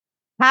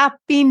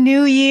Happy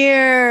New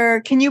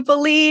Year. Can you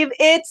believe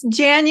it's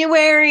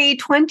January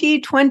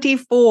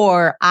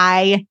 2024?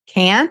 I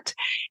can't.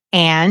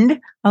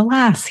 And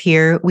alas,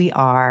 here we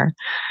are.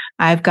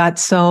 I've got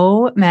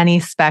so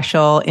many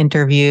special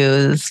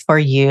interviews for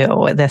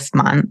you this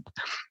month.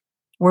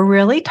 We're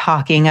really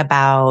talking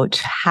about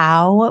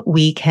how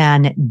we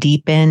can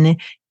deepen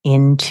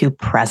into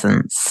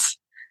presence.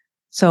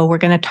 So we're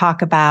going to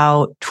talk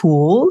about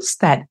tools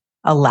that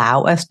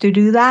allow us to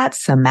do that,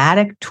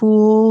 somatic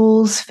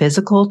tools,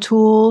 physical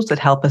tools that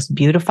help us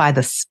beautify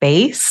the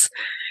space,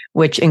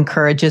 which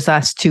encourages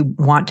us to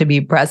want to be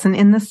present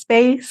in the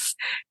space,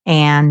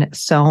 and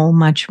so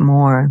much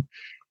more.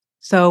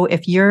 So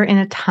if you're in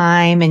a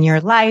time in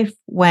your life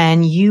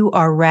when you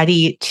are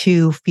ready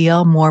to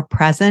feel more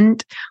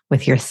present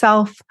with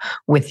yourself,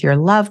 with your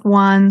loved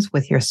ones,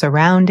 with your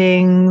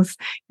surroundings,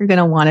 you're going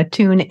to want to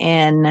tune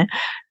in.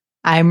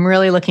 I'm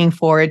really looking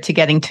forward to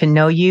getting to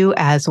know you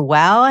as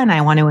well. And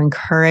I want to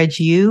encourage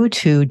you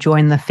to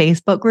join the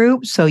Facebook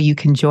group so you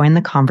can join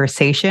the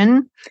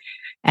conversation.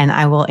 And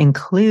I will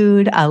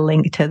include a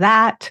link to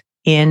that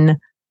in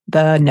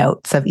the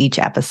notes of each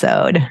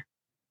episode.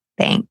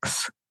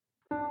 Thanks.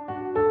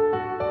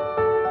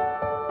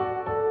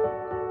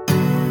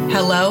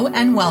 Hello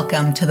and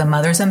welcome to the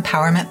Mother's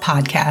Empowerment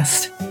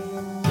Podcast.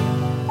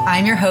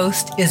 I'm your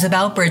host,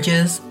 Isabel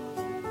Bridges.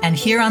 And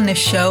here on this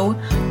show,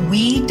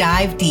 we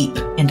dive deep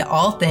into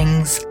all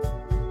things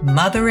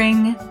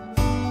mothering,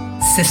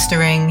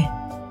 sistering,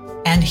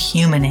 and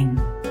humaning.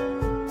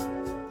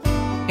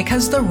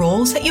 Because the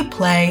roles that you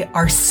play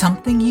are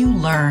something you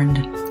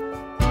learned,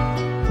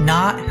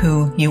 not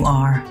who you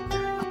are.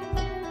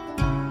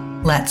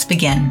 Let's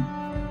begin.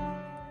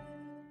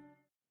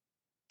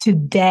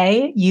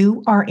 Today,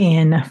 you are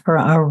in for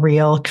a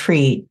real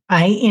treat.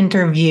 I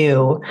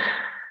interview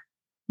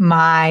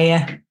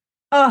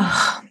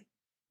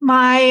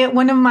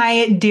one of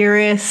my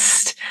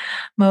dearest,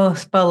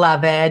 most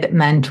beloved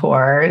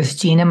mentors,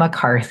 Gena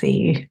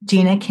McCarthy.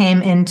 Gena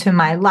came into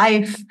my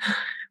life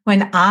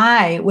when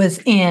I was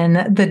in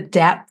the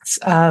depths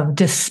of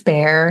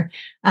despair,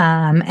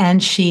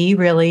 and she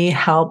really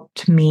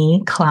helped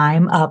me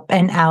climb up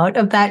and out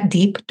of that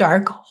deep,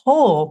 dark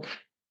hole.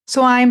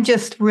 So I'm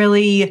just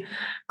really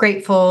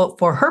grateful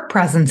for her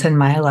presence in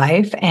my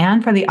life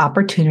and for the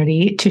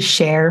opportunity to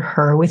share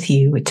her with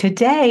you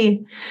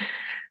today.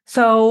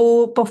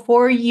 So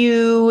before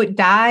you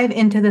dive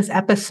into this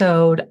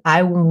episode,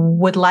 I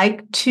would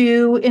like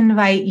to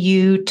invite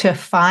you to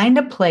find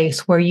a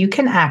place where you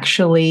can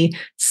actually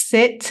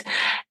sit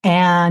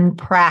and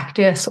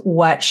practice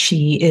what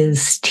she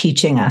is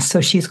teaching us. So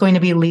she's going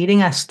to be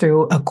leading us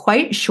through a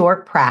quite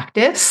short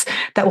practice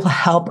that will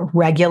help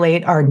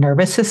regulate our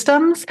nervous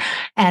systems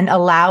and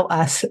allow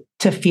us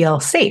to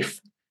feel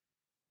safe.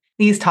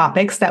 These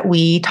topics that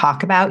we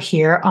talk about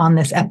here on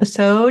this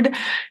episode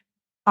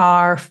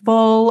are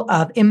full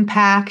of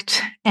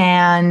impact,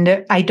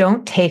 and I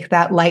don't take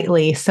that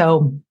lightly.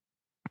 So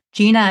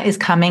Gena is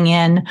coming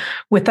in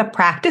with a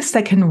practice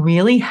that can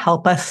really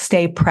help us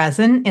stay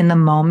present in the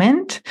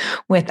moment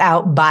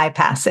without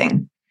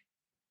bypassing.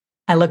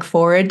 I look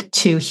forward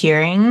to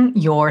hearing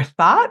your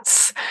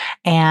thoughts.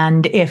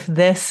 And if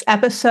this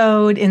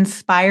episode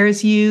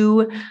inspires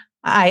you,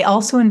 I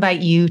also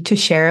invite you to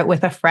share it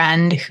with a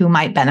friend who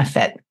might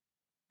benefit.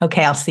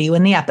 Okay, I'll see you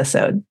in the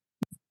episode.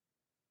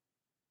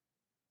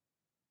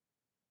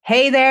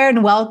 Hey there,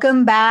 and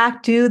welcome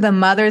back to the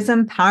Mother's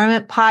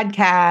Empowerment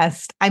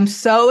Podcast. I'm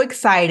so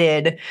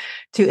excited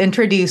to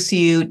introduce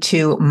you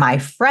to my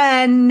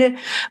friend,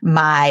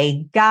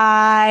 my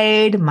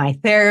guide, my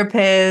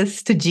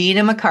therapist,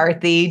 Gena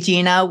McCarthy.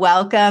 Gena,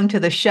 welcome to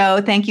the show.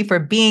 Thank you for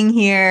being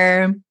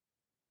here.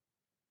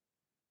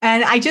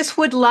 And I just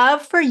would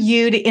love for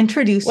you to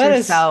introduce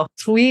yourself.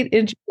 A sweet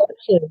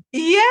introduction.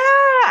 Yeah.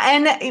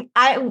 And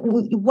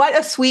what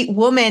a sweet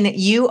woman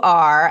you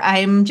are.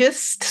 I'm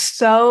just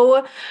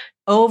so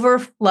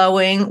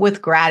overflowing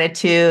with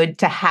gratitude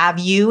to have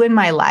you in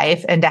my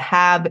life and to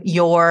have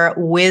your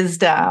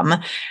wisdom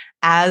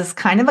as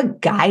kind of a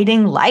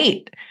guiding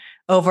light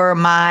over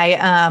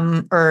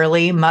my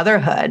early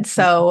motherhood.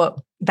 So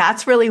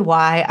that's really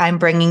why I'm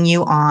bringing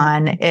you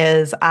on,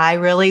 is I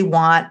really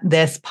want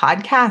this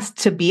podcast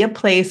to be a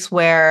place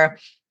where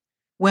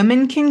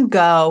women can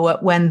go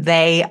when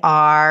they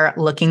are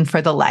looking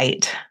for the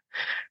light.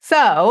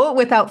 So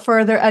without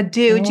further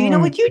ado, Gena,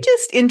 would you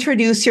just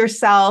introduce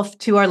yourself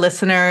to our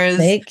listeners?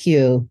 Thank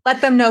you.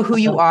 Let them know who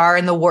you are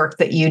and the work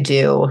that you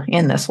do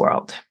in this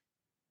world.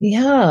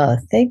 Yeah,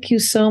 thank you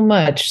so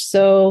much.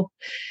 So,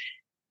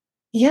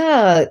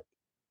 yeah,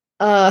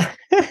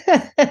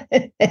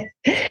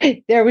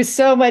 there was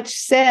so much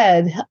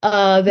said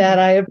that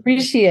I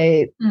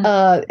appreciate,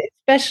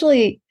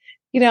 especially,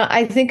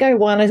 I think I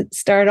want to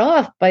start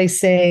off by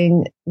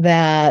saying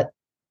that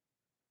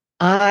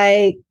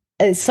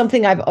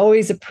something I've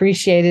always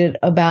appreciated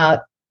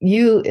about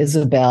you,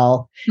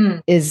 Isabel,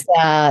 is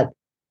that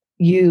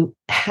you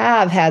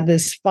have had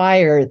this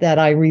fire that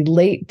I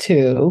relate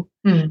to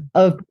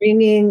of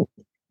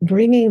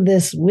bringing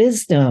this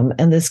wisdom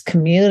and this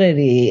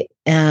community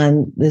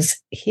and this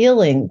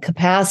healing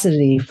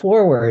capacity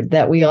forward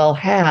that we all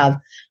have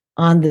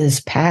on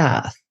this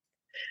path.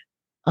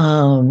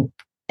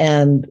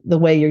 And the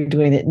way you're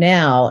doing it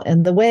now,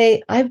 and the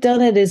way I've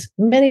done it is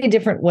many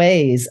different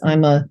ways.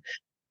 I'm a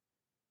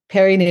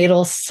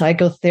perinatal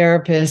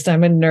psychotherapist,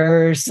 I'm a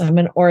nurse, I'm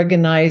an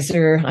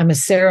organizer, I'm a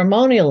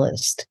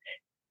ceremonialist.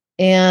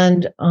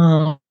 And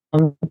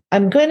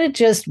I'm going to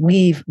just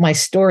weave my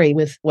story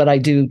with what I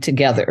do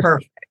together.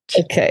 Perfect.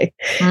 Okay.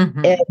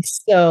 Mm-hmm. And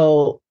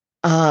so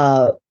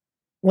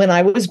when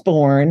I was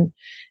born,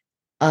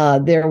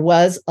 there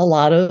was a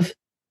lot of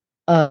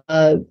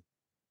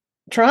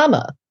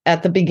trauma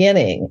at the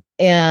beginning.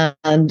 And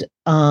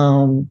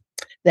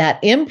that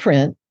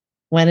imprint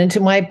went into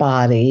my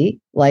body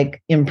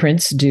like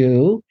imprints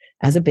do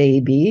as a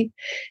baby.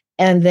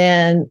 And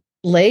then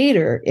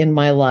later in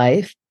my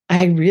life,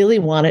 I really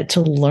wanted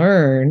to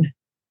learn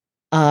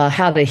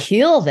how to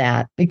heal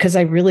that because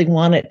I really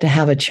wanted to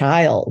have a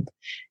child.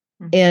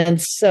 Mm-hmm.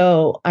 And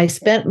so I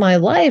spent my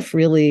life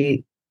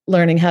really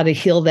learning how to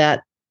heal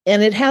that.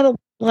 And it had a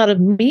lot of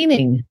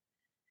meaning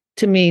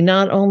to me,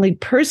 not only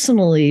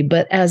personally,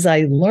 but as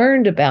I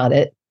learned about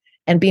it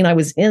and I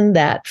was in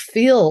that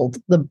field,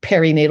 the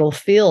perinatal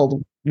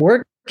field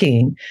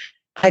working,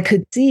 I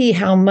could see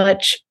how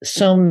much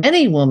so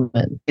many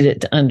women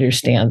needed to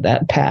understand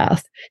that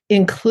path,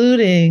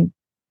 including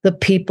the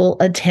people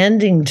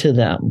attending to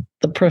them,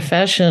 the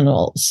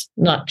professionals,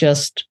 not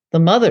just the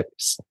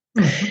mothers.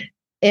 Mm-hmm.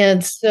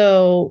 And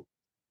so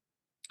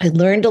I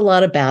learned a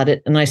lot about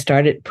it, and I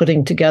started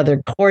putting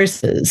together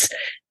courses.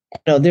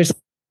 There's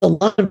a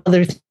lot of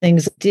other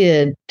things I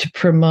did to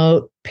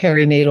promote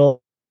perinatal,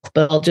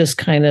 but I'll just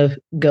kind of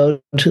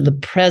go to the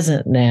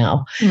present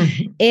now.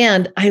 Mm-hmm.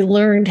 And I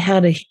learned how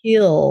to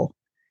heal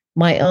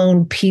my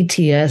own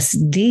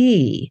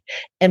PTSD.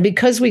 And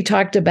because we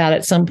talked about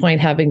at some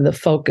point having the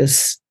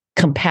focus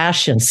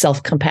compassion,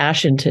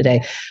 self-compassion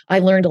today, I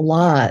learned a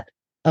lot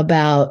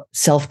about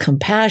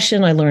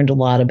self-compassion. I learned a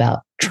lot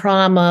about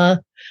trauma.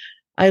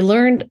 I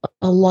learned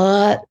a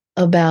lot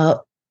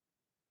about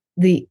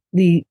the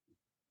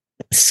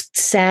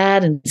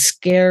sad and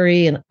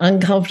scary and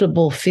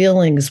uncomfortable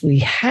feelings we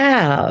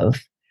have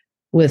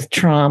with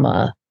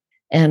trauma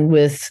and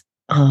with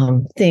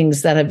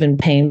things that have been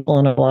painful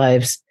in our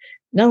lives.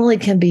 Not only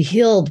can be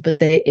healed, but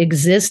they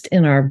exist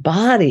in our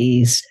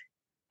bodies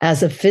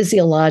as a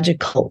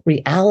physiological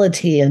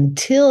reality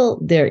until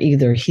they're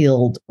either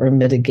healed or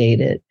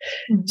mitigated.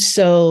 Mm-hmm.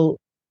 So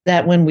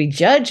that when we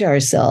judge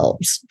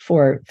ourselves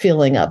for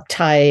feeling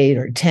uptight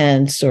or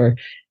tense or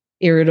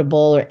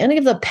irritable or any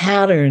of the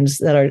patterns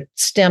that are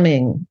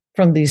stemming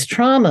from these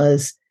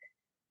traumas,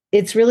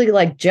 it's really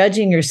like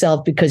judging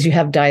yourself because you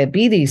have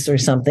diabetes or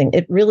something.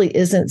 It really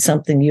isn't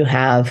something you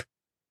have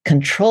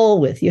control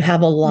with. You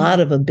have a lot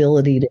of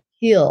ability to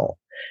heal,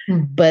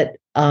 but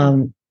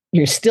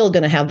you're still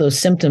going to have those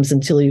symptoms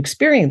until you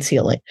experience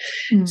healing.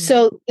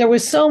 So there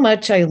was so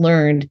much I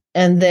learned,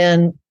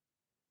 and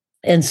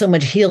so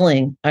much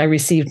healing I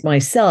received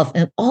myself,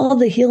 and all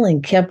the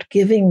healing kept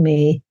giving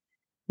me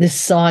this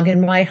song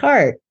in my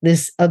heart,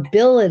 this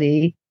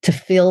ability to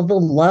feel the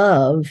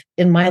love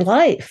in my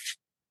life.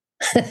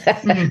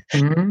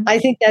 Mm-hmm. I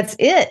think that's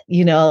it,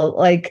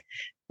 like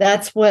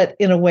that's what,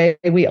 in a way,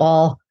 we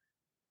all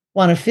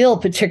want to feel,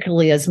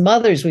 particularly as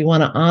mothers. We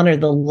want to honor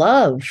the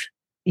love,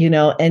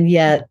 and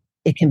yet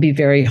it can be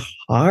very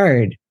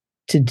hard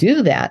to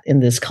do that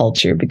in this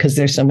culture because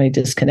there's so many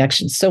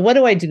disconnections. So what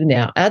do I do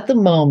now? At the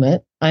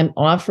moment, I'm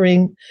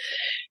offering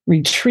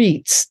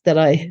retreats that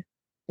I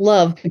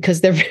love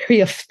because they're very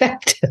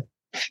effective.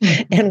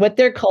 Mm-hmm. And what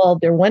they're called,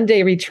 they're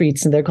one-day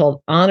retreats, and they're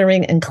called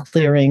Honoring and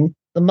Clearing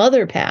the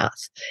Mother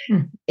Path.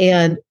 Mm-hmm.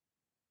 And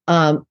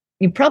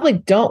you probably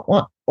don't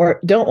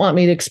want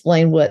me to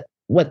explain what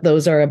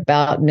those are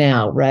about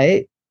now,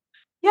 right?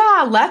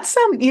 Yeah, let's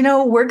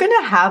we're going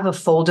to have a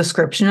full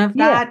description of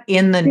that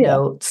in the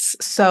notes.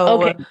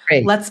 So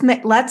okay, let's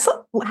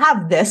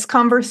have this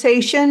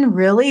conversation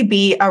really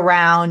be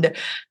around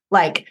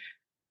like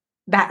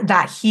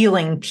that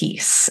healing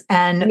piece.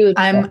 And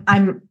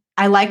beautiful.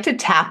 I like to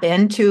tap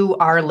into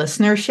our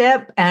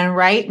listenership. And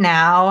right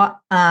now,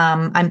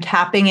 I'm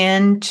tapping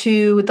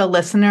into the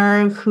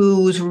listener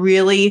who's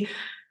really,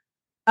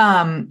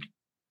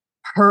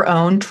 her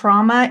own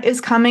trauma is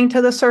coming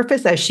to the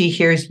surface as she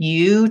hears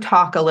you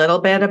talk a little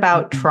bit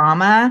about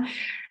trauma.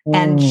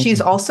 And she's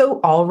also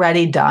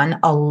already done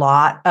a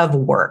lot of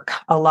work,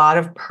 a lot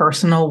of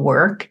personal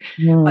work.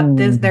 But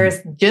there's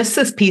just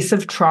this piece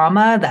of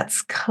trauma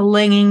that's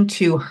clinging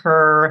to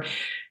her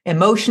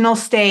emotional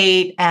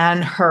state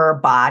and her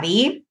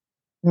body.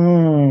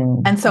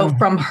 And so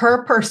from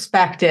her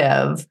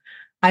perspective,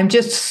 I'm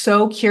just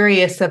so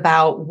curious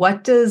about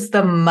what does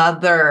the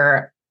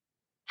mother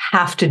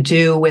have to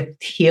do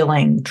with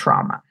healing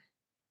trauma?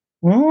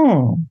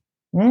 You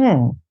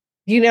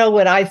know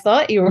what I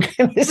thought you were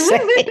going to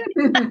say?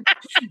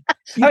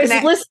 I was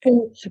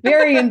listening,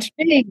 very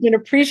intrigued and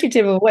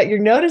appreciative of what you're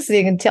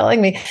noticing and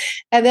telling me.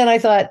 And then I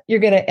thought you're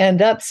going to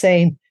end up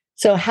saying,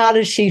 So how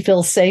does she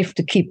feel safe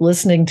to keep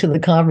listening to the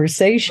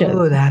conversation?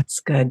 Oh, that's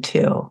good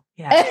too.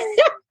 Yeah.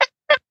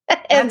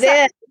 And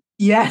then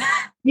yeah,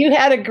 you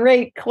had a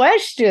great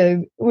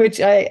question, which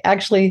I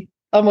actually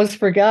almost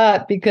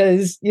forgot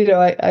because,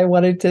 I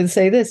wanted to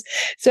say this.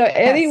 So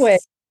anyway,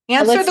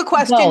 answer the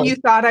question you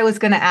thought I was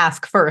going to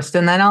ask first,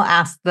 and then I'll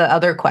ask the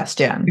other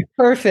question.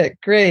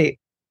 Perfect. Great.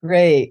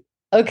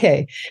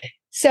 Okay.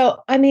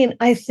 So,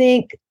 I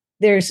think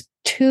there's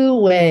two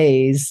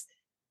ways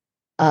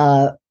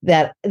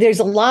that there's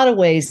a lot of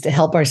ways to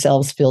help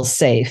ourselves feel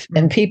safe. Mm-hmm.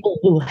 And people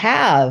who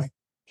have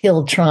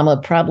healed trauma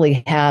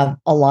probably have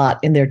a lot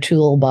in their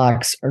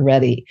toolbox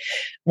already.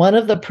 One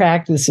of the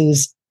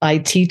practices I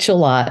teach a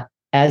lot,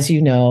 as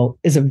you know,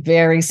 is a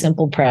very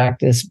simple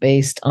practice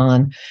based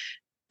on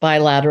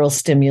bilateral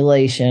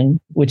stimulation,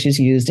 which is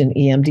used in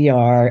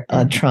EMDR,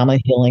 a trauma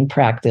healing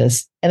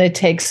practice. And it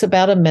takes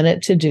about a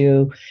minute to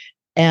do.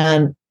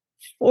 And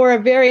for a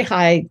very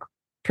high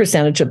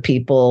percentage of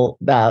people,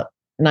 about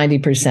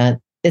 90%,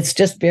 it's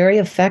just very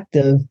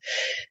effective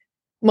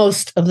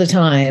most of the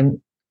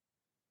time,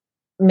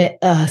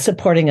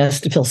 supporting us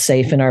to feel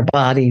safe in our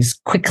bodies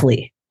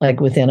quickly, like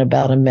within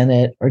about a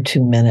minute or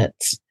 2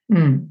 minutes.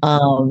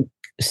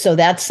 So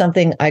that's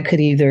something I could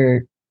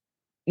either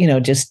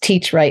just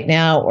teach right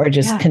now or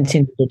just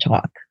continue to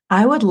talk.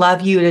 I would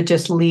love you to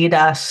just lead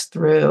us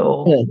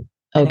through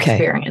an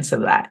experience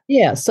of that.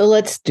 Yeah, so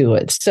let's do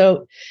it.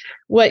 So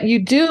what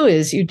you do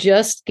is you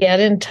just get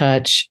in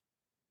touch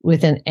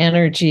with an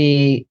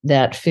energy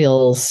that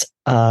feels,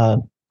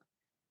 I'm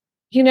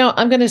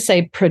going to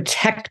say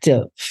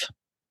protective,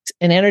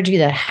 an energy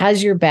that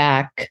has your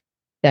back,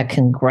 that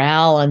can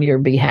growl on your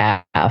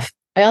behalf.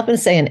 I often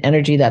say an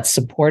energy that's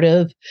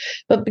supportive,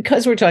 but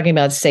because we're talking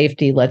about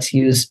safety, let's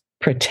use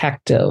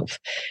protective,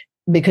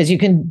 because you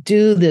can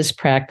do this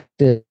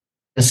practice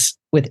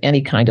with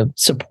any kind of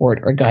support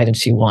or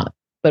guidance you want.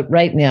 But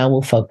right now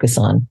we'll focus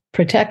on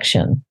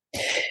protection.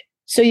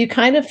 So you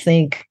kind of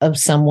think of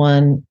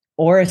someone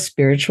or a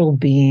spiritual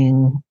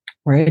being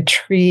or a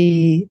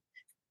tree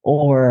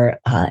or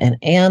an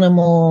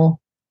animal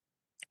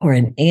or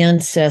an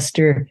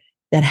ancestor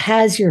that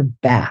has your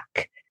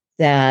back,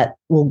 that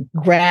will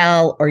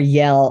growl or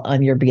yell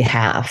on your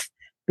behalf,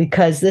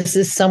 because this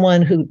is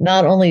someone who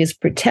not only is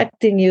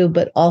protecting you,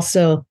 but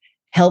also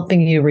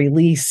helping you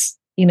release,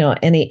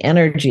 any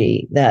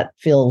energy that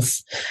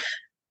feels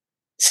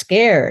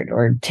scared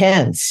or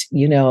tense,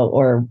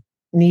 or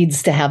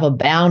needs to have a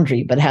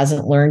boundary, but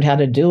hasn't learned how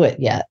to do it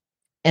yet.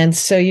 And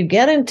so you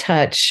get in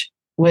touch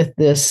with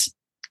this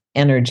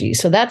energy.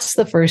 So that's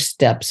the first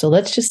step. So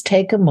let's just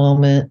take a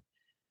moment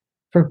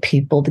for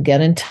people to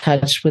get in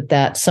touch with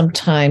that.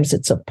 Sometimes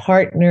it's a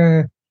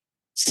partner.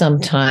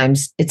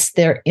 Sometimes it's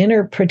their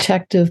inner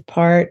protective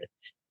part.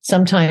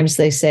 Sometimes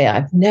they say,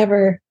 I've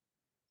never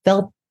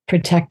felt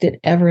protected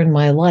ever in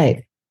my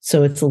life.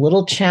 So it's a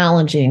little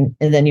challenging.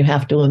 And then you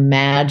have to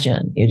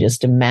you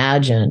just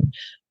imagine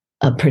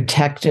a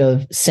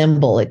protective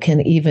symbol. It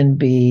can even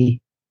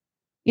be,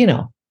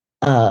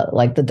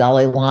 like the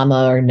Dalai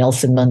Lama or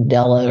Nelson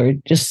Mandela, or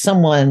just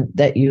someone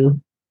that you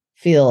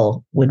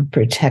feel would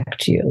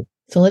protect you.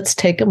 So let's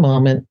take a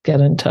moment, get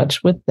in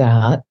touch with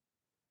that.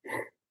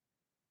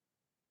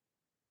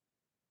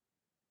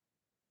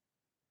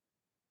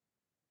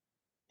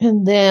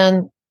 And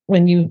then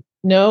when you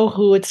know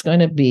who it's going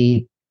to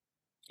be,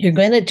 you're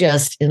going to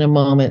just in a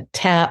moment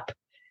tap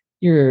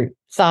your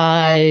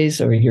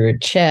thighs or your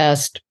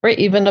chest, or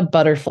even a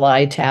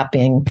butterfly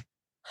tapping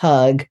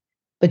hug.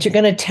 But you're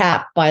going to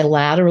tap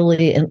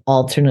bilaterally and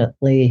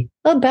alternately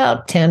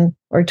about 10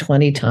 or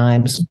 20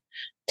 times.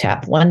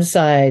 Tap one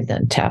side,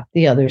 then tap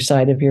the other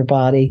side of your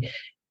body.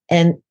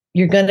 And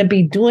you're going to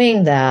be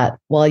doing that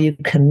while you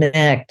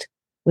connect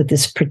with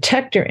this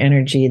protector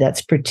energy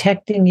that's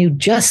protecting you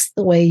just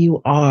the way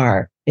you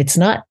are. It's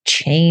not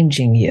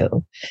changing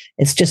you.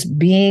 It's just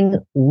being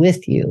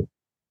with you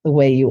the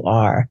way you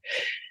are.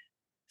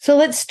 So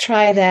let's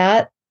try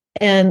that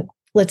and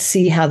let's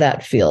see how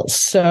that feels.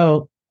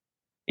 So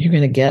you're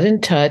going to get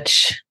in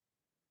touch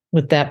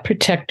with that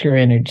protector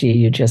energy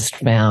you just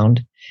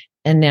found.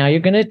 And now you're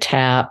going to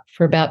tap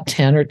for about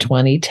 10 or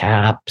 20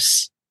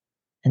 taps.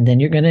 And then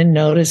you're going to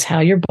notice how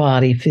your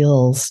body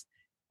feels.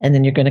 And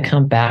then you're going to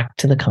come back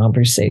to the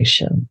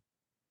conversation.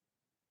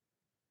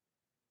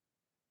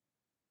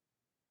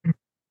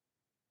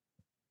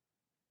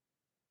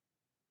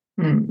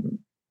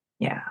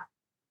 Yeah.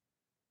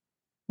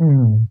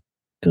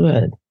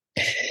 Good.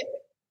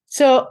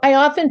 So I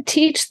often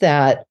teach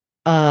that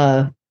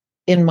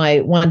in my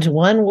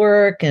one-to-one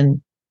work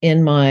and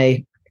in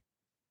my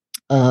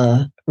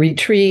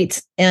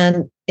retreats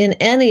and in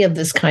any of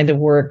this kind of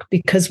work,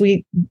 because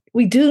we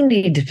do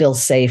need to feel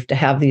safe to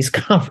have these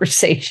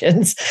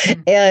conversations.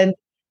 And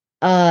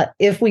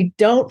if we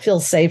don't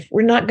feel safe,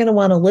 we're not going to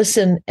want to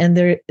listen.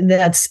 And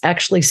that's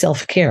actually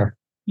self-care.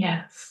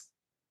 Yes.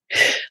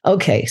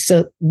 Okay.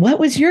 So what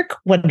was your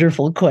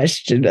wonderful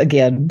question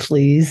again,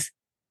 please?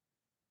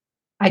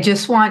 I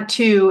just want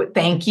to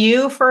thank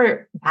you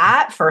for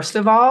that, first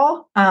of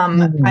all.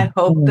 I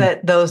hope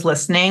that those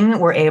listening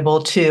were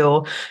able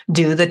to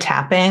do the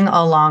tapping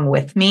along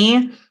with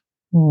me.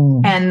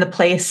 And the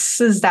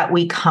places that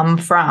we come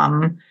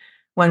from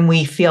when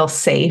we feel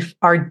safe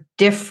are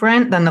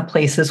different than the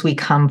places we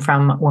come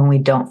from when we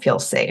don't feel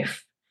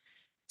safe.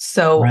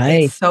 So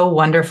it's so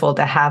wonderful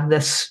to have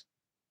this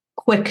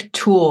quick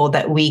tool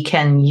that we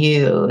can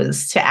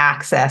use to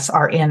access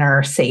our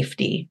inner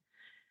safety.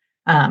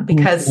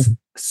 Because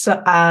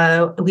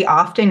we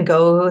often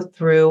go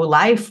through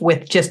life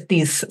with just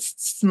these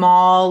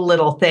small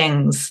little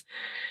things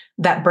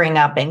that bring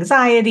up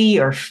anxiety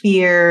or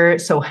fear.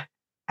 So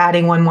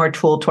adding one more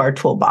tool to our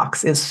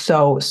toolbox is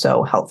so,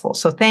 so helpful.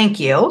 So thank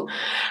you.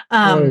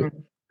 Then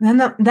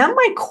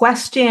my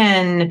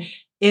question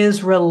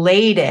is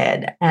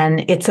related,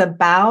 and it's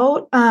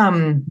about, I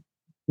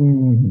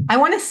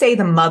want to say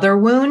the mother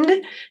wound,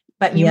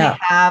 but you may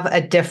have a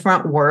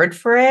different word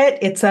for it.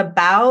 It's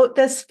about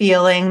this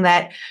feeling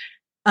that,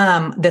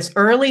 this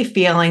early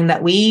feeling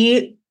that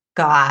we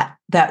got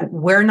that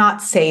we're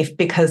not safe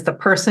because the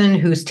person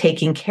who's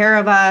taking care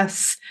of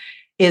us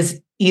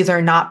is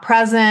either not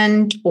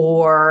present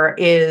or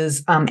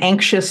is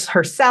anxious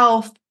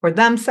herself or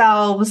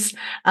themselves.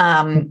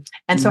 And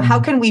so how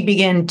can we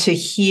begin to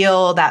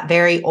heal that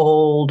very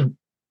old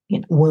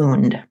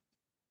wound?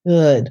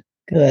 Good.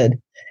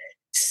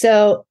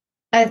 So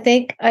I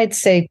think I'd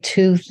say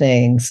two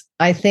things.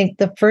 I think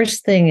the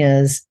first thing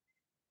is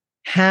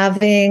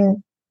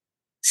having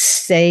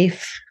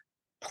safe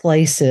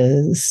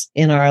places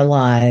in our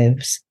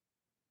lives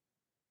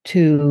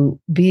to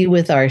be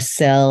with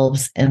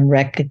ourselves and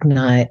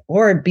recognize,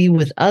 or be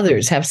with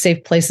others, have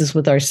safe places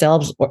with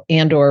ourselves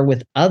or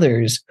with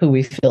others who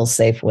we feel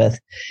safe with,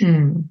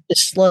 to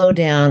slow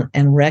down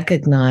and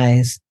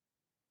recognize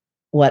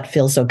what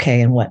feels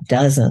okay and what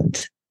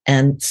doesn't.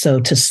 And so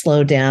to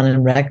slow down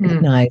and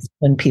recognize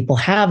when people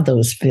have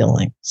those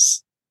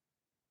feelings.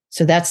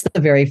 So that's the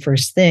very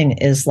first thing,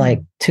 is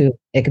like to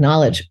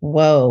acknowledge,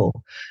 whoa,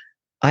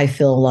 I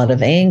feel a lot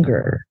of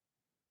anger,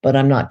 but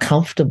I'm not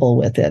comfortable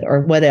with it,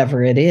 or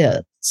whatever it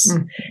is.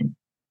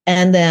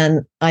 And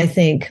then I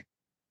think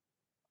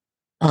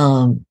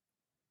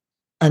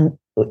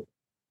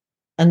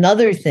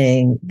another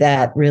thing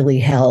that really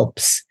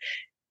helps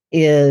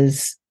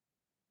is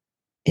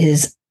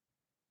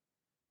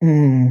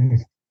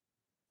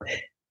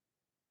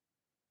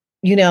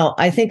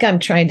I think I'm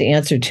trying to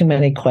answer too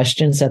many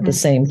questions at the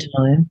same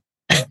time.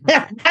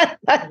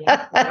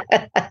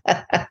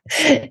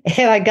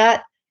 And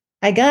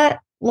I got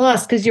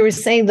lost because you were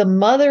saying the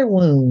mother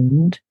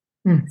wound.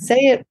 Say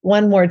it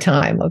one more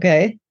time,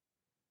 okay?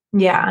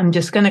 Yeah, I'm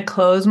just going to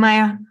close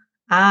my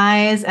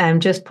eyes. I'm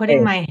just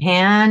putting my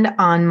hand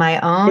on my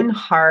own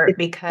heart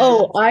because...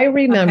 Oh, I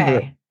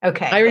remember.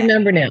 Okay. I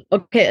remember now.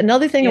 Okay,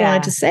 another thing I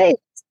wanted to say,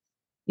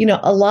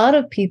 a lot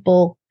of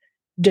people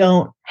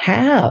don't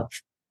have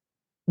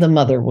the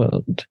mother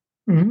wound.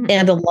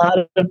 And a lot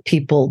of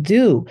people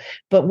do.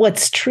 But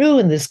what's true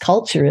in this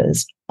culture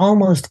is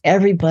almost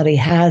everybody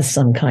has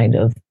some kind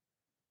of,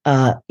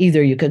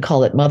 either you could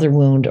call it mother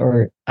wound,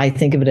 or I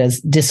think of it as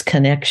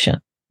disconnection.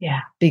 Yeah.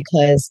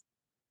 Because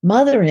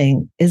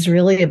mothering is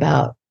really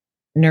about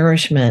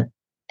nourishment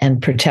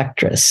and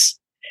protectress.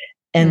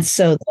 And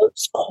so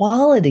those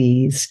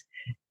qualities,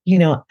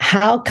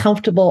 how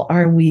comfortable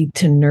are we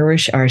to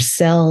nourish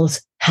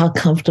ourselves? How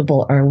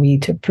comfortable are we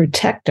to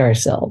protect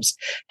ourselves?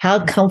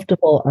 How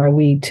comfortable are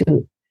we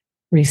to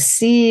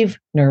receive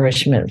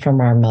nourishment from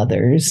our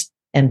mothers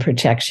and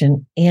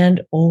protection,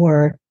 and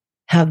or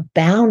have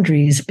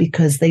boundaries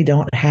because they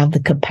don't have the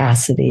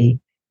capacity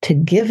to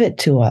give it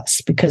to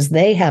us because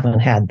they haven't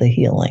had the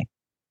healing?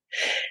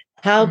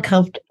 How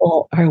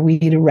comfortable are we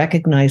to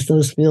recognize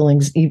those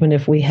feelings, even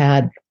if we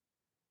had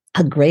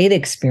a great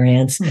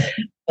experience,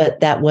 but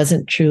that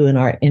wasn't true in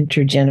our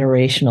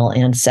intergenerational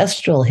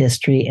ancestral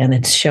history, and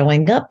it's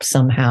showing up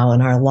somehow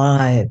in our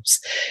lives?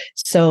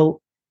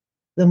 So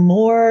the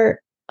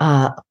more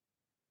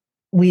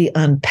we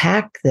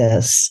unpack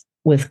this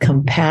with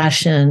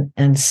compassion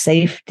and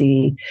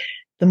safety,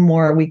 the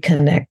more we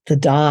connect the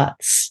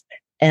dots,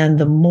 and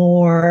the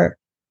more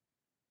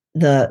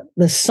the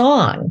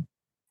song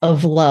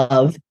of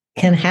love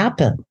can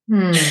happen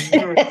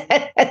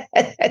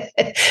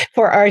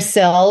for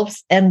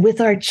ourselves and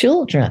with our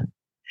children.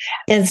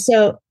 And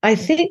so I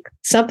think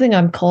something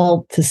I'm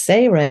called to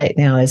say right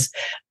now is,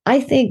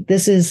 I think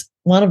this is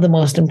one of the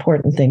most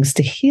important things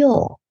to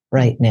heal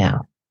right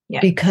now,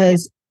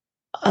 because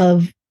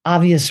of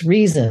obvious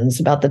reasons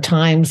about the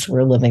times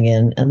we're living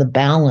in and the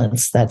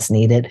balance that's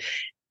needed,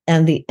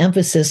 and the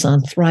emphasis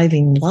on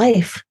thriving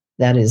life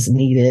that is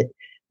needed,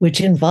 which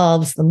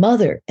involves the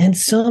mother. And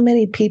so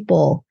many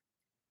people,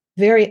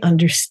 very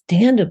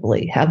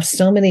understandably, have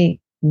so many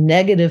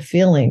negative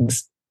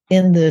feelings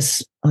in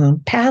this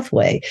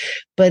pathway,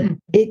 but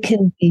it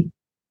can be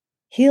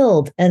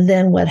healed. And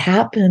then what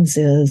happens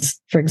is,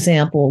 for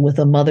example, with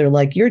a mother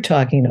like you're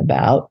talking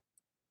about,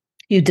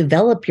 you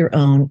develop your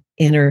own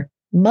inner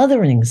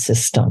mothering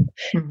system.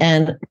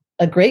 And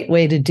a great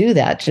way to do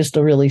that, just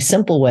a really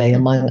simple way,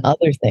 among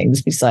other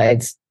things,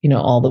 besides,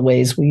 all the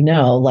ways we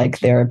know, like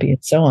therapy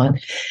and so on,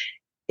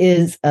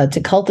 is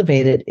to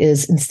cultivate it,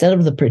 is instead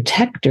of the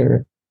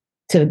protector,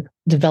 to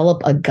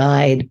develop a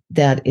guide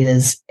that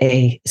is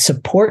a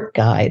support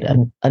guide,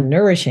 a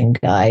nourishing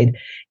guide,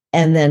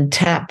 and then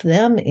tap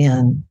them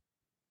in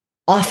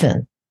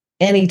often,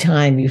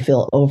 anytime you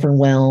feel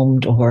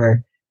overwhelmed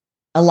or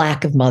a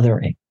lack of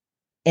mothering.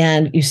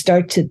 And you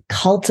start to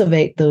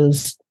cultivate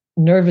those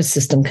nervous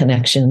system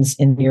connections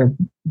in your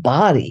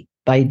body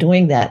by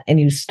doing that. And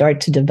you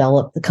start to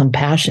develop the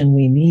compassion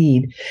we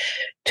need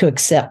to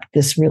accept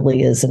this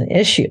really is an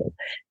issue.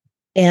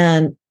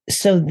 And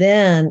so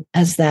then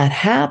as that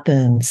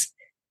happens,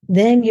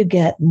 then you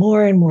get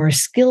more and more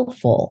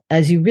skillful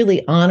as you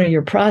really honor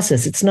your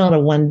process. It's not a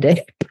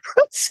one-day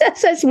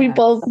process, as we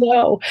both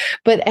know.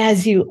 But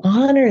as you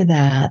honor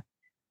that,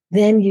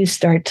 then you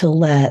start to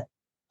let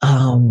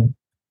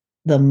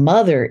the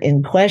mother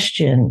in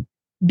question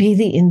be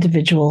the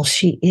individual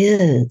she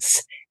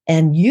is,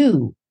 and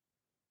you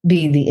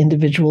be the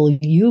individual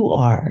you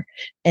are.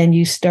 And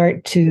you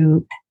start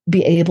to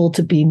be able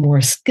to be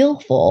more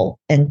skillful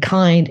and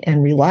kind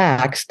and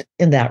relaxed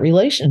in that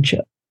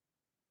relationship.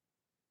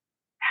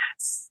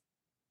 Yes.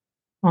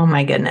 Oh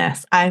my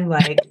goodness. I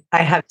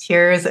have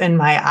tears in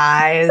my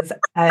eyes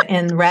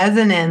in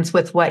resonance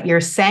with what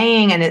you're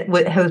saying. And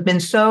it has been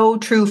so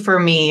true for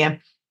me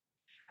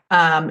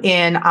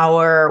in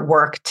our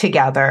work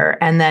together,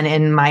 and then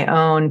in my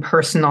own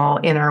personal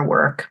inner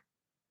work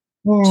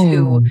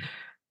to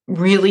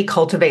really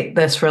cultivate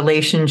this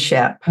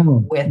relationship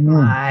with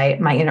my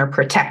inner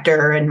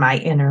protector and my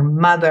inner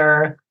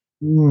mother.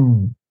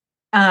 And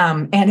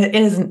it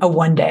isn't a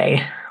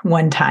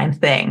one-time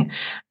thing.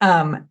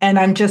 And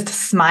I'm just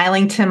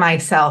smiling to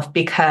myself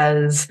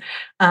because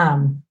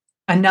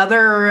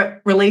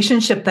another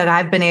relationship that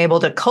I've been able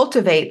to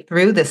cultivate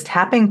through this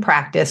tapping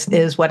practice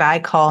is what I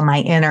call my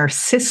inner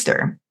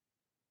sister.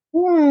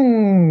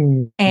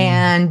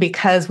 And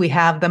because we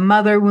have the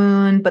mother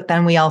wound, but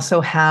then we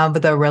also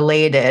have the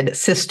related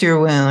sister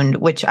wound,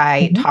 which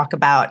I talk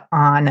about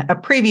on a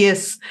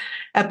previous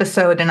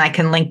episode, and I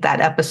can link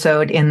that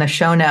episode in the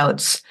show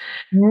notes.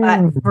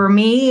 But for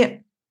me,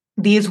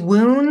 these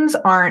wounds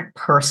aren't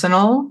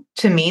personal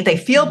to me. They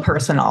feel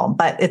personal,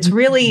 but it's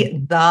really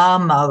the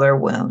mother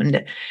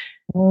wound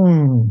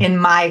in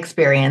my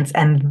experience,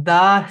 and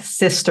the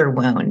sister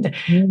wound,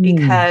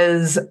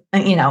 because,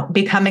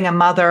 becoming a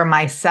mother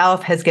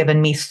myself has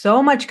given me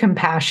so much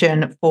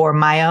compassion for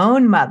my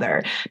own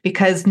mother,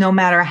 because no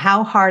matter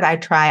how hard I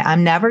try,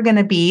 I'm never going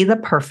to be the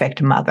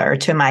perfect mother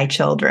to my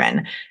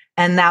children.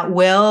 And that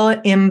will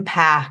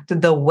impact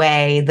the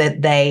way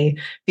that they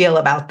feel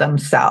about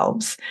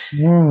themselves.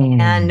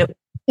 And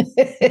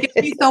it gives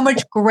me so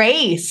much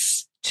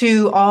grace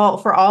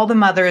for all the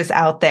mothers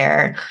out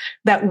there,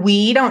 that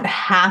we don't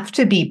have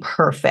to be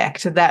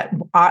perfect, that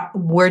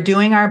we're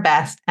doing our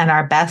best, and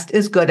our best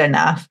is good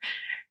enough.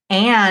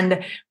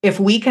 And if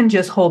we can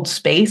just hold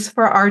space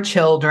for our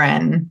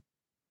children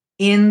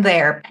in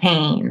their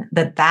pain,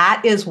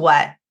 that is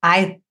what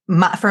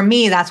for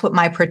me, that's what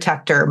my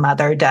protector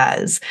mother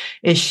does,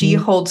 is she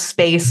holds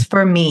space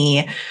for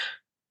me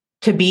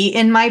to be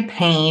in my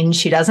pain.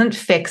 She doesn't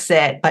fix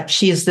it, but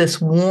she's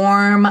this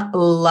warm,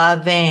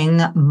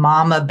 loving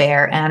mama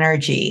bear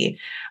energy,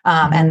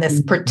 and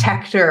this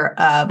protector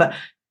of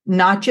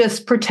not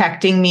just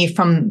protecting me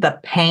from the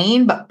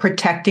pain, but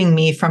protecting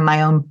me from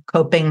my own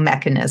coping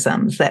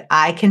mechanisms, that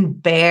I can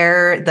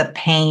bear the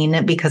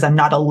pain because I'm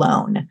not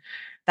alone.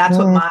 That's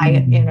what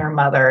my inner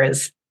mother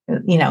is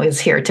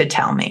here to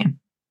tell me.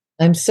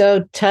 I'm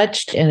so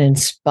touched and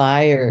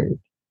inspired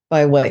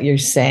by what you're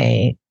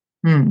saying.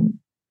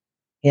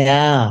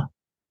 Yeah,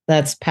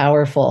 that's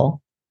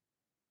powerful.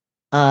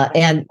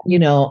 And,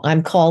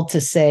 I'm called to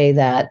say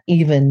that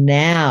even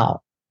now,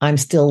 I'm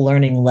still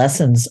learning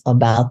lessons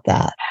about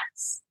that.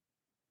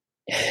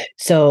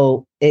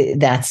 So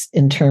that's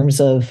in terms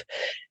of,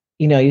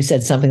 you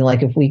said something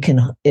like, if we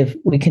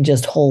can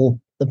just hold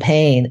the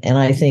pain. And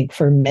I think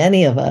for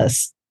many of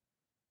us,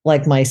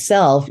 like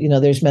myself,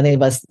 there's many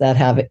of us that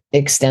have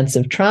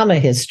extensive trauma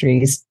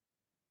histories.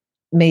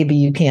 Maybe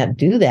you can't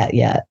do that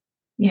yet.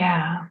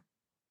 Yeah.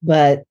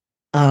 But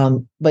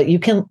you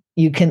can,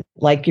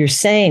 like you're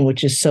saying,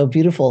 which is so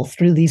beautiful,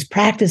 through these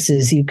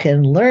practices, you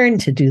can learn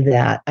to do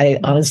that. I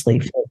honestly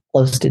feel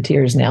close to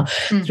tears now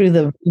through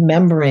the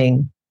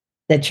remembering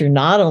that you're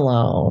not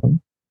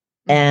alone,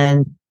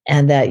 and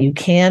that you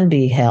can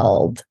be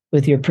held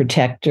with your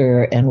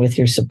protector and with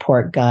your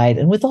support guide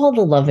and with all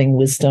the loving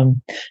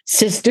wisdom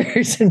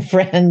sisters and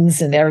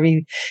friends and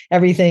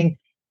everything.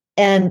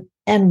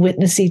 And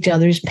witness each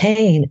other's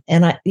pain.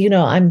 And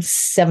I'm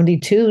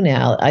 72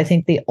 now. I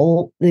think the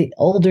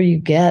older you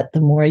get,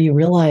 the more you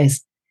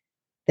realize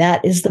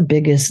that is the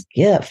biggest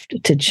gift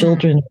to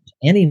children,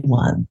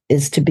 anyone,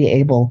 is to be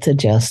able to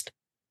just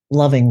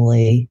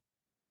lovingly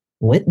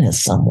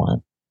witness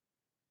someone.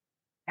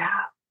 Yeah.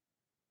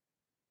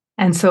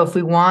 And so if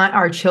we want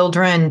our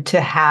children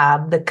to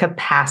have the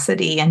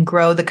capacity and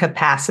grow the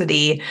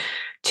capacity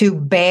to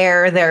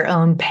bear their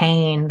own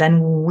pain,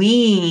 then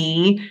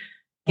we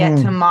get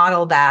to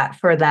model that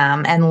for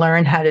them and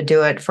learn how to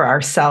do it for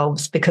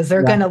ourselves, because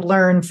they're going to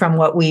learn from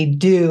what we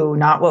do,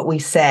 not what we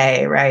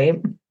say, right?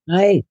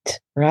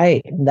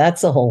 Right.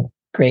 That's a whole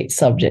great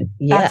subject.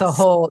 Yes.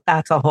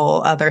 That's a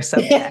whole other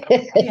subject.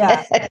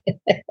 Yeah.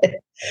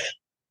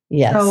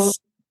 Yes. So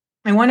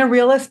I want to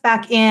reel us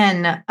back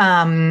in.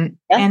 And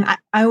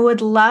I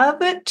would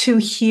love to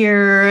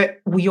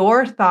hear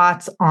your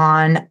thoughts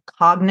on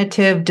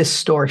cognitive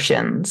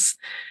distortions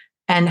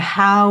and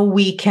how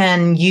we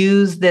can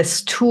use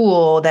this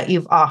tool that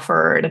you've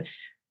offered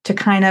to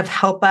kind of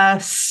help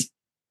us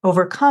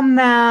overcome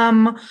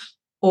them,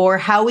 or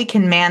how we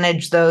can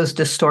manage those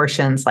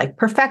distortions like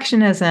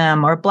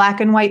perfectionism or black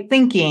and white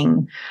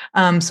thinking,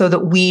 so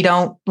that we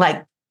don't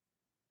like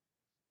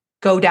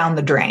go down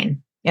the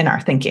drain in our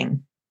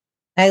thinking.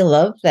 I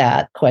love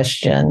that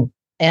question.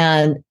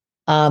 And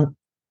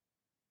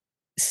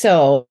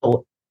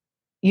so,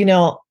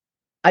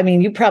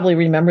 you probably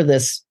remember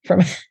this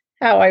from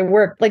how I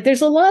work. Like,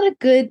 there's a lot of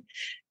good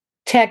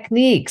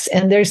techniques,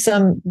 and there's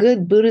some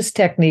good Buddhist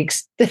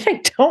techniques that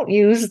I don't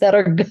use that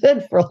are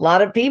good for a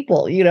lot of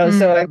people,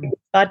 so it's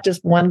not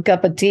just one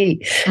cup of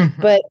tea.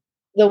 But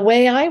the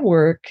way I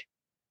work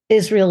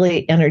is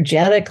really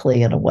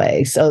energetically, in a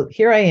way. So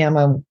here I am,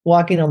 I'm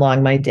walking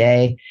along my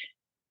day,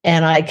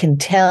 and I can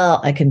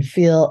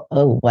feel,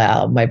 oh,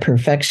 wow, my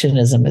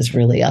perfectionism is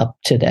really up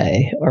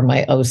today, or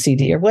my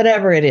OCD, or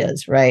whatever it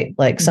is, right?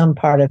 Like some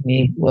part of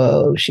me,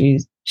 whoa,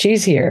 she's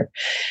here.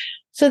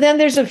 So then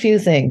there's a few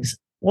things.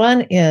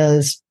 One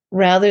is,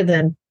 rather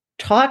than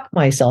talk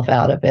myself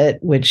out of it,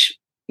 which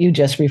you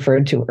just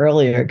referred to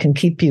earlier, can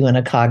keep you in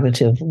a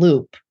cognitive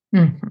loop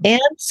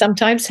and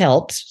sometimes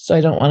helps. So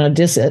I don't want to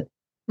diss it.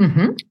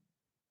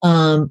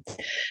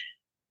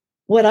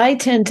 What I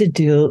tend to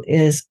do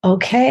is,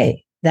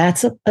 okay,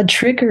 that's a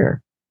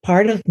trigger.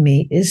 Part of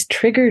me is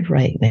triggered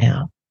right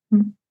now.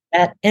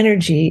 That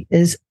energy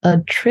is a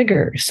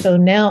trigger. So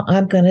now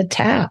I'm going to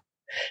tap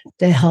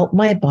to help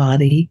my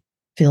body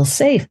feel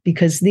safe,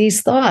 because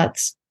these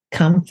thoughts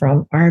come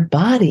from our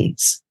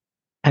bodies,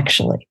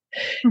 actually.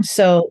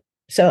 So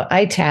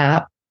I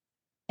tap,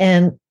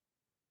 and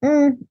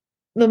the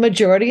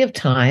majority of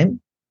time,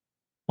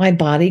 my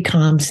body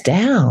calms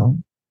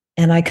down,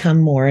 and I come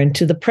more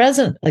into the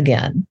present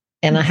again,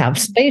 and I have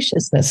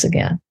spaciousness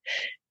again.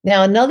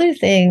 Now, another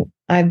thing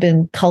I've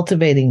been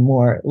cultivating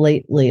more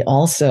lately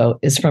also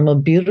is from a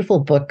beautiful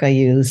book I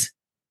use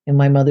in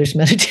my mother's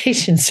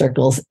meditation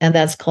circles, and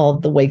that's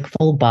called The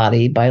Wakeful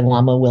Body by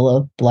Lama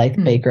Willa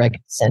Blythe Baker. I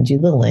can send you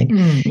the link.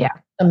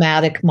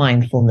 Somatic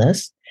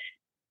mindfulness.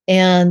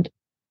 And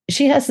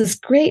she has this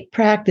great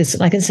practice,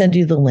 and I can send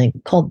you the link,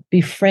 called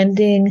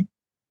Befriending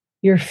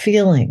Your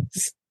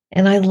Feelings.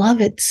 And I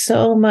love it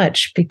so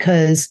much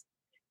because,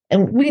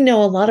 and we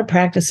know a lot of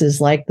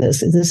practices like this.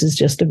 This is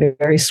just a very,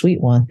 very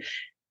sweet one,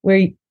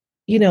 where,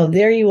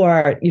 there you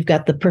are, you've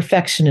got the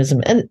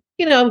perfectionism. And,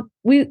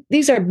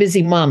 these are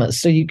busy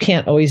mamas, so you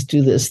can't always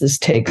do this. This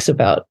takes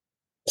about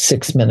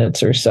 6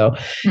 minutes or so.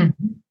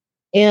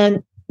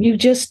 And you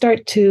just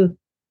start to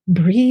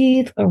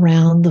breathe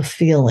around the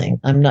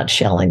feeling. I'm not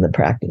shelling the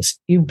practice.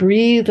 You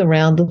breathe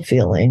around the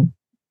feeling,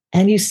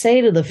 and you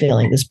say to the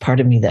feeling, this part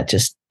of me that's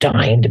just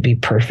dying to be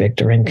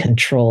perfect or in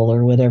control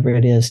or whatever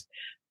it is,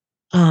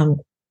 I'm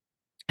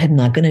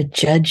not going to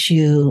judge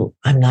you.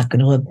 I'm not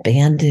going to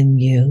abandon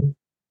you.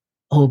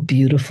 Oh,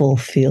 beautiful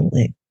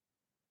feeling.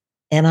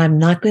 And I'm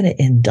not going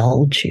to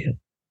indulge you.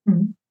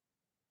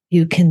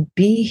 You can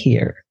be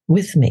here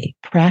with me,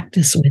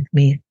 practice with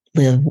me,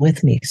 live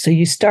with me. So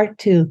you start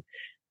to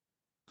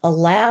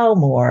allow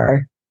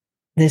more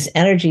this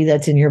energy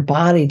that's in your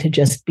body to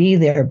just be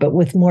there, but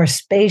with more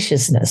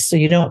spaciousness. So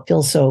you don't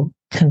feel so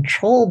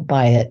controlled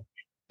by it,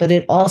 but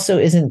it also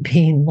isn't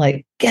being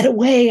like, get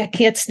away, I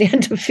can't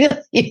stand to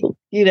feel you,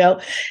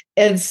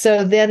 And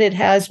so then it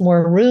has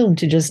more room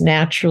to just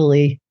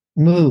naturally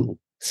move.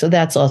 So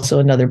that's also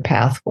another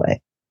pathway.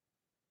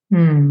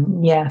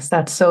 Yes,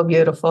 that's so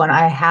beautiful. And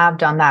I have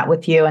done that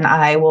with you, and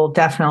I will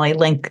definitely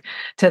link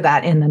to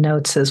that in the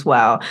notes as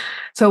well.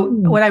 So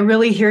what I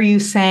really hear you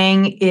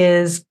saying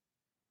is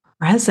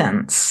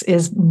presence,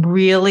 is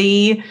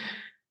really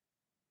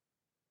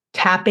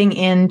tapping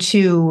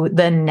into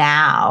the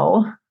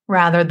now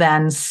rather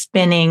than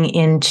spinning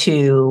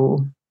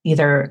into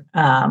either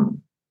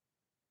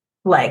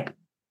like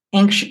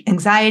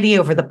anxiety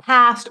over the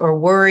past or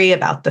worry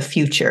about the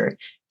future.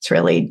 It's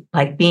really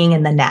like being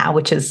in the now,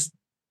 which is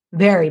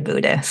very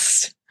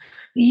Buddhist.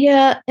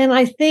 Yeah. And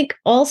I think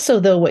also,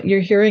 though, what you're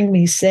hearing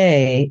me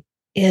say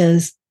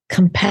is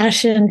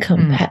compassion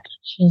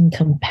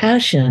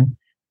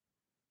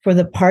for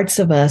the parts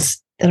of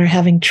us that are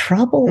having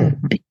trouble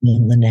being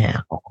in the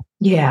now.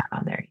 Yeah,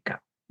 there you go.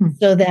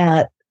 So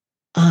that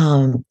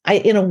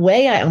in a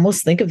way, I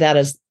almost think of that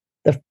as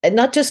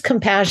not just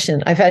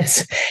compassion,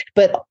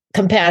 but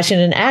compassion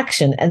in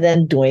action, and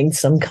then doing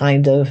some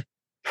kind of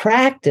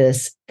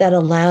practice that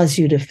allows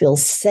you to feel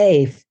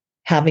safe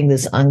having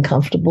this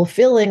uncomfortable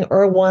feeling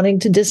or wanting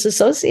to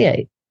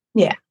disassociate.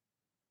 Yeah.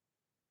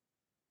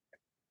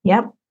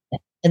 Yep.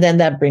 And then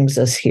that brings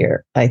us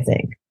here, I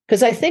think.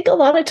 Because I think a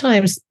lot of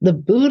times the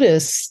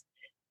Buddhists,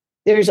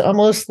 there's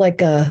almost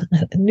like a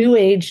new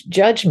age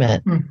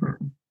judgment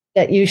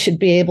that you should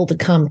be able to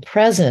come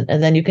present,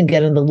 and then you can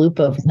get in the loop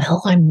of,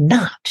 well, I'm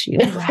not, you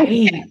know?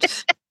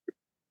 Right.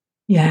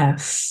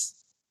 Yes.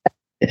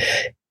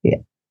 Yeah.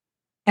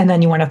 And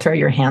then you want to throw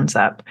your hands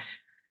up.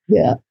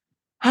 Yeah.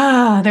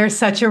 There's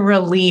such a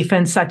relief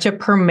and such a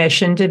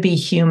permission to be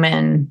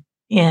human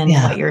in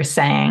what you're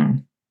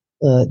saying.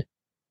 Good.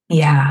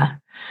 Yeah.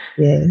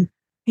 Yeah.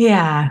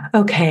 Yeah.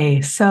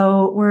 Okay.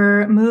 So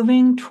we're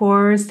moving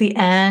towards the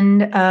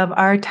end of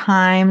our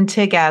time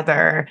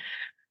together.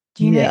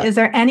 Gena, is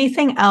there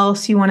anything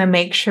else you want to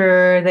make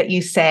sure that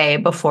you say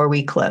before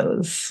we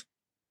close?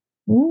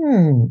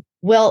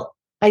 Well,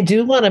 I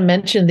do want to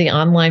mention the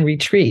online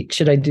retreat.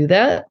 Should I do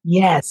that?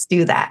 Yes,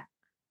 do that.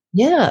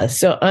 Yeah.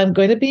 So I'm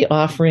going to be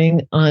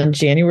offering on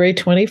January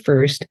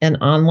 21st an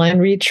online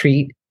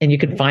retreat, and you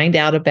can find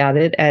out about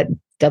it at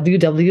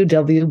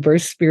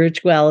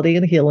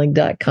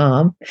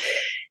www.birthspiritualityandhealing.com.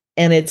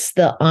 And it's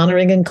the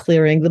honoring and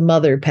clearing the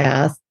mother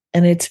path.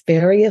 And it's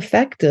very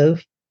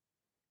effective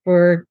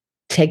for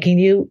taking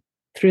you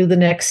through the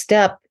next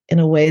step in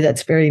a way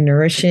that's very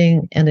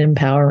nourishing and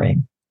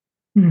empowering.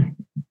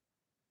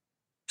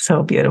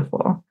 So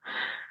beautiful.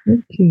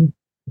 Thank you.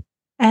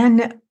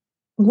 And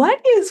what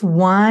is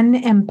one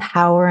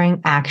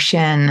empowering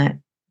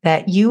action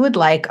that you would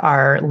like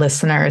our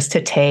listeners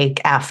to take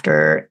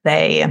after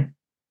they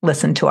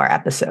listen to our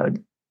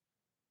episode?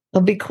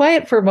 I'll be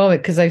quiet for a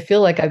moment because I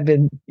feel like I've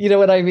been, you know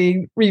what I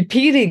mean,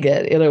 repeating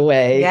it in a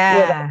way.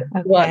 Yeah.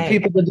 What I want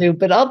people to do,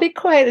 but I'll be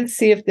quiet and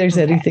see if there's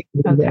anything.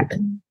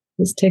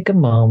 Just take a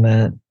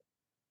moment.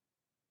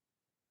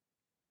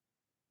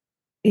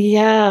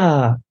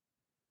 Yeah.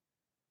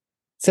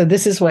 So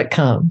this is what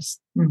comes.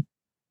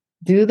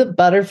 Do the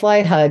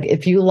butterfly hug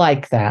if you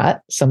like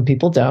that. Some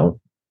people don't.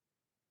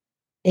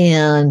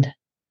 And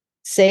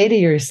say to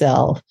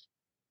yourself,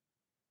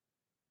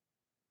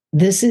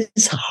 this is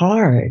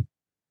hard.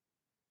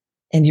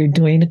 And you're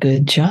doing a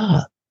good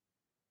job.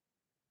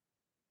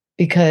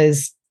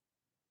 Because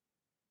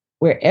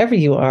wherever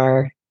you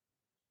are,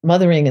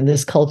 mothering in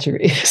this culture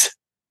is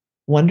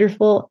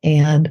wonderful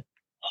and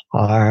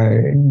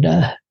hard.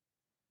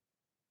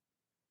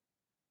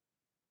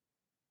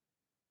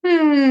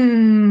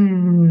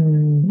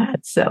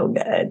 That's so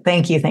good.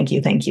 Thank you. Thank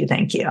you. Thank you.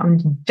 Thank you. I'm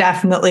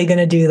definitely going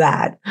to do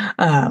that.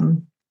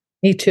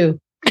 Me too.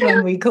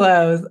 When we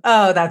close.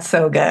 Oh, that's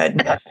so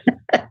good.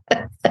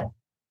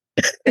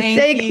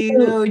 Thank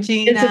you,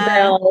 Gena.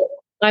 Isabel.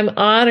 I'm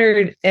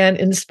honored and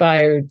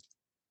inspired.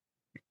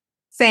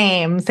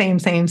 Same.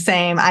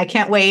 I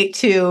can't wait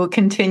to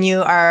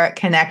continue our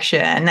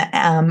connection.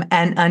 And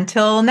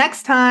until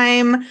next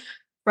time,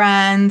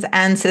 friends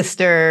and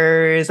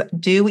sisters,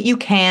 do what you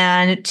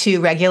can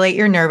to regulate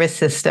your nervous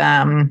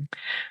system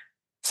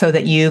so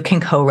that you can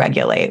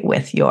co-regulate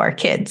with your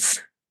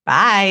kids.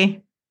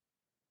 Bye.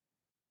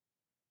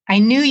 I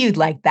knew you'd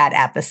like that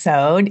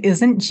episode.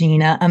 Isn't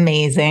Gena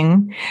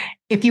amazing?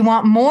 If you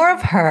want more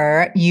of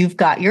her, you've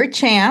got your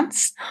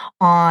chance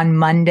on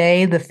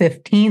Monday, the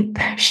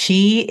 15th.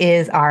 She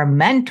is our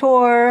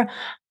mentor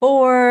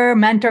for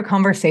Mentor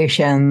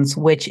Conversations,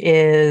 which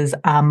is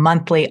a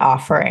monthly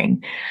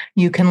offering.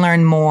 You can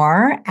learn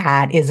more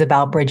at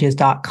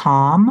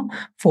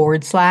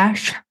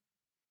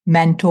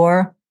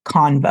isabelbridges.com/mentor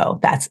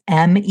convo. That's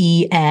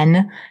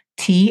MENTORCONVO.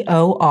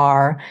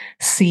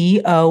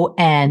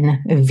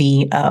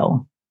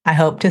 I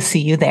hope to see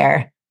you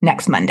there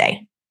next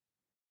Monday.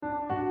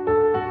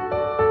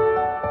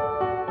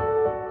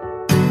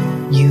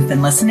 You've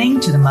been listening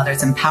to the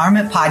Mother's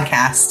Empowerment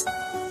Podcast.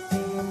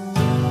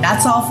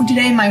 That's all for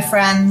today, my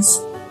friends.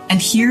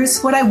 And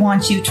here's what I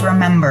want you to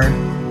remember.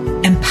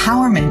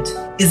 Empowerment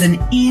is an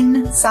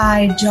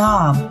inside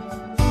job.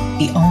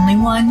 The only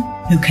one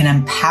who can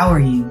empower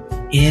you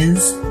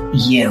is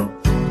you.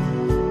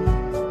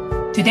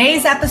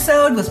 Today's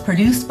episode was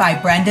produced by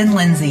Brendan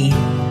Lindsay.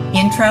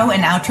 Intro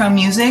and outro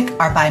music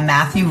are by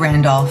Matthew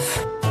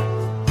Randolph.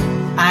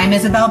 I'm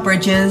Isabel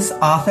Bridges,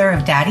 author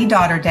of Daddy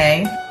Daughter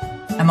Day.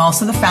 I'm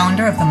also the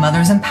founder of the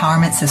Mother's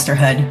Empowerment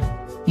Sisterhood.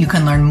 You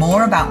can learn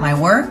more about my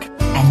work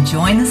and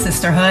join the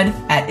sisterhood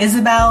at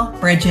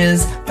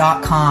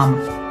isabelbridges.com.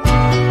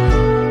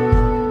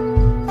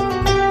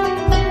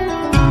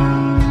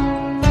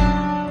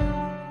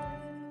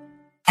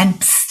 And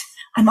psst,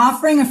 I'm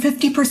offering a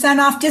 50%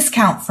 off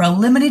discount for a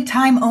limited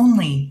time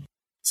only.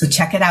 So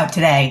check it out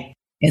today,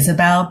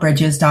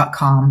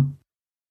 isabelbridges.com.